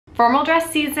Formal dress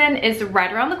season is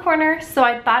right around the corner, so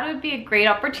I thought it would be a great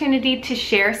opportunity to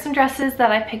share some dresses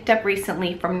that I picked up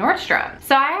recently from Nordstrom.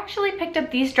 So I actually picked up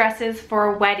these dresses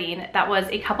for a wedding that was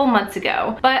a couple months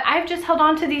ago, but I've just held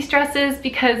on to these dresses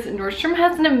because Nordstrom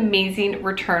has an amazing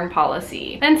return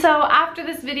policy. And so after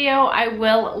this video, I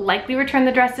will likely return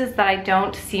the dresses that I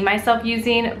don't see myself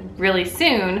using really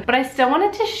soon, but I still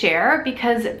wanted to share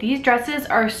because these dresses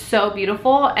are so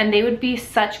beautiful and they would be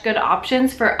such good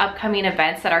options for upcoming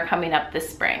events that are coming up this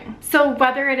spring. So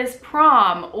whether it is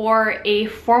prom or a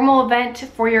formal event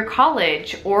for your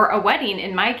college or a wedding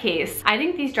in my case, I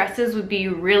think these dresses would be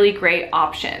really great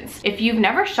options. If you've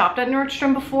never shopped at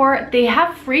Nordstrom before, they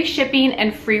have free shipping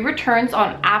and free returns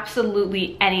on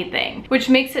absolutely anything, which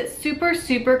makes it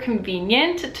super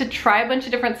convenient to try a bunch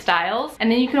of different styles, and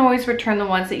then you can always return the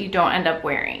ones that you don't end up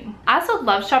wearing. I also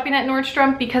love shopping at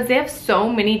Nordstrom because they have so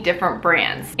many different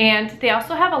brands, and they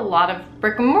also have a lot of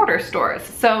brick and mortar stores,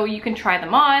 so you can try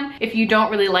them on if you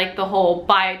don't really like the whole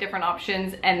buy different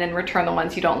options and then return the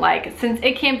ones you don't like, since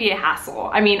it can be a hassle.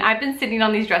 I mean, I've been sitting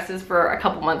on these dresses for a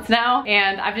couple months now,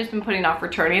 and I've just been putting off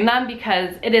returning them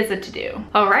because it is a to-do.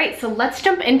 All right, so let's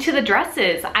jump into the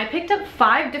dresses. I picked up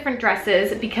 5 different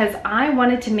dresses because I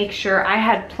wanted to make sure I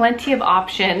had plenty of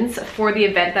options for the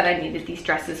event that I needed these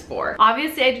dresses for.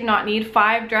 Obviously, I do not need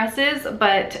 5 dresses,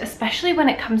 but especially when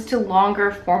it comes to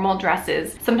longer formal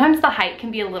dresses, sometimes the height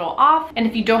can be a little off, and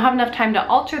if you don't have enough time to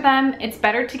alter them, it's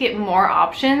better to get more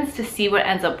options to see what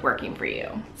ends up working for you.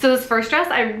 So this first dress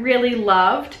I really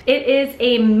loved. It is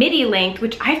a midi length,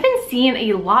 which I've been seeing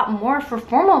a lot more for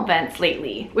formal events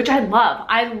lately, which I love.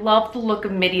 I love the look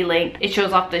of midi length. It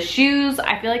shows off the shoes.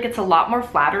 I feel like it's a lot more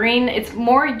flattering. It's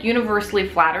more universally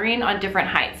flattering on different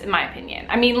heights, in my opinion.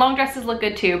 I mean, long dresses look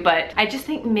good too, but I just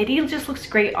think midi just looks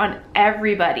great on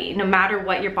everybody, no matter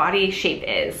what your body shape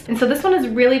is. And so this one is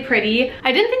really pretty.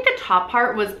 I didn't think the top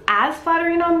part was as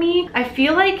flattering on me. I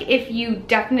feel like if you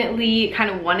definitely kind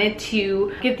of wanted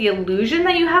to give the illusion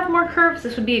that you have more curves,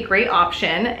 this would be a great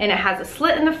option. And it has a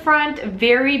slit in the front,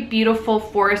 very beautiful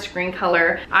forest green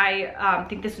color. I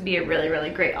think this would be a really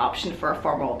great option for a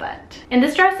formal event. And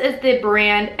this dress is the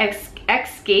brand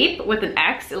Escape with an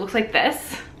X. It looks like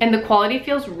this, and the quality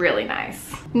feels really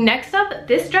nice. Next up,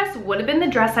 this dress would have been the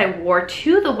dress I wore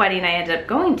to the wedding I ended up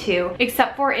going to,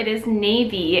 except for it is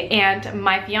navy, and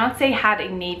my fiance had a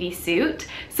navy suit,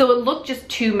 so it looked just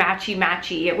too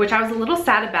matchy, which I was a little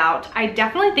sad about. I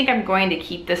definitely think I'm going to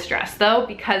keep this dress though,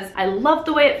 because I love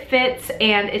the way it fits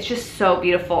and it's just so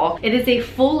beautiful. It is a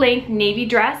full-length navy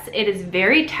dress. It is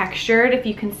very textured, if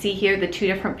you can see here the 2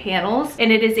 different panels,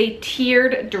 and it is a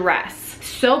tiered dress.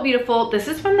 So beautiful. This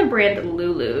is from the brand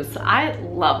Lulu's. I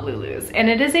love Lulu's, and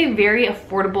it is a very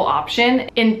affordable option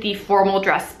in the formal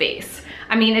dress space.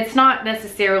 I mean, it's not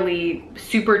necessarily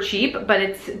super cheap,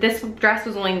 but this dress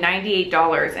was only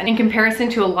 $98, and in comparison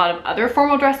to a lot of other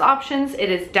formal dress options,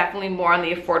 it is definitely more on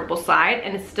the affordable side,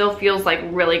 and it still feels like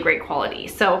really great quality.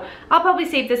 So I'll probably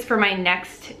save this for my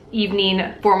next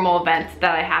evening formal event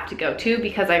that I have to go to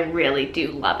because I really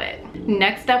do love it.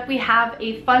 Next up, we have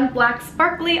a fun black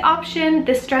sparkly option.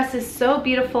 This dress is so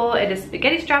beautiful. It is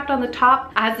spaghetti strapped on the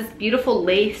top. It has this beautiful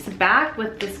lace back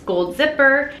with this gold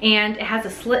zipper, and it has a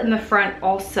slit in the front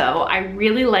also. I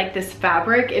really like this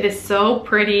fabric. It is so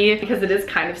pretty because it is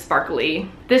kind of sparkly.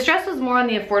 This dress was more on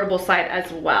the affordable side as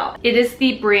well. It is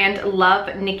the brand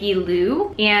Love Nikki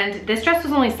Lou, and this dress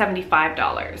was only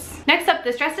 $75. Next up,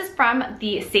 this dress is from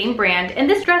the same brand, and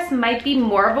this dress might be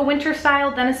more of a winter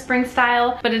style than a spring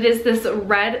style, but it is this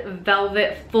red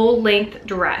velvet full-length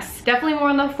dress. Definitely more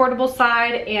on the affordable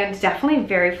side and definitely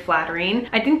very flattering.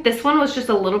 I think this one was just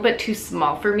a little bit too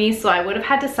small for me, so I would have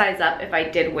had to size up if I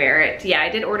did wear it. Yeah, I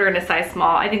did order in a size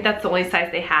small. I think that's the only size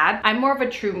they had. I'm more of a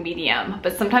true medium,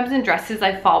 but sometimes in dresses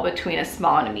I fall between a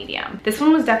small and a medium. This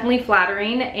one was definitely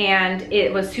flattering, and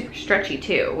it was super stretchy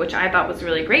too, which I thought was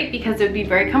really great because it would be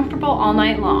very comfortable all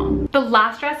night long. The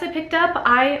last dress I picked up,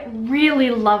 I really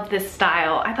love this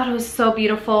style. I thought it was so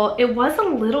beautiful. It was a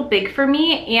little big for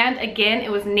me, and again,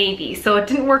 it was navy, so it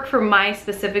didn't work for my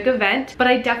specific event, but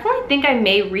I definitely think I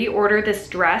may reorder this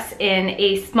dress in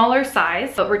a smaller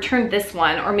size, but return this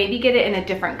one, or maybe get it in a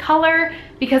different color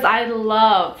because I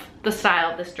love the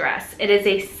style of this dress. It is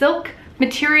a silk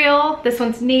material. This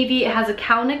one's navy. It has a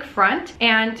cow neck front,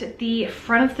 and the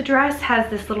front of the dress has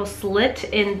this little slit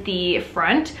in the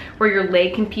front where your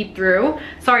leg can peep through.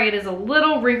 Sorry, it is a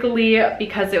little wrinkly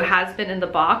because it has been in the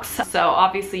box, so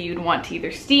obviously you'd want to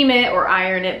either steam it or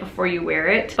iron it before you wear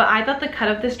it, but I thought the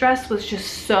cut of this dress was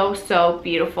just so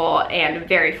beautiful and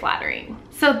very flattering.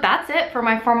 So that's it for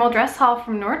my formal dress haul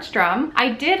from Nordstrom. I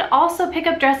did also pick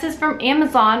up dresses from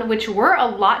Amazon, which were a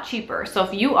lot cheaper. So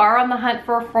if you are on the hunt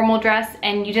for a formal dress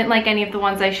and you didn't like any of the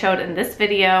ones I showed in this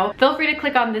video, feel free to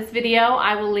click on this video.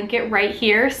 I will link it right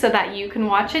here so that you can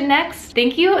watch it next.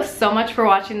 Thank you so much for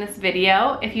watching this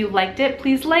video. If you liked it,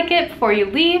 please like it before you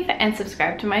leave and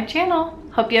subscribe to my channel.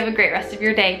 Hope you have a great rest of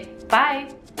your day.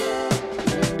 Bye.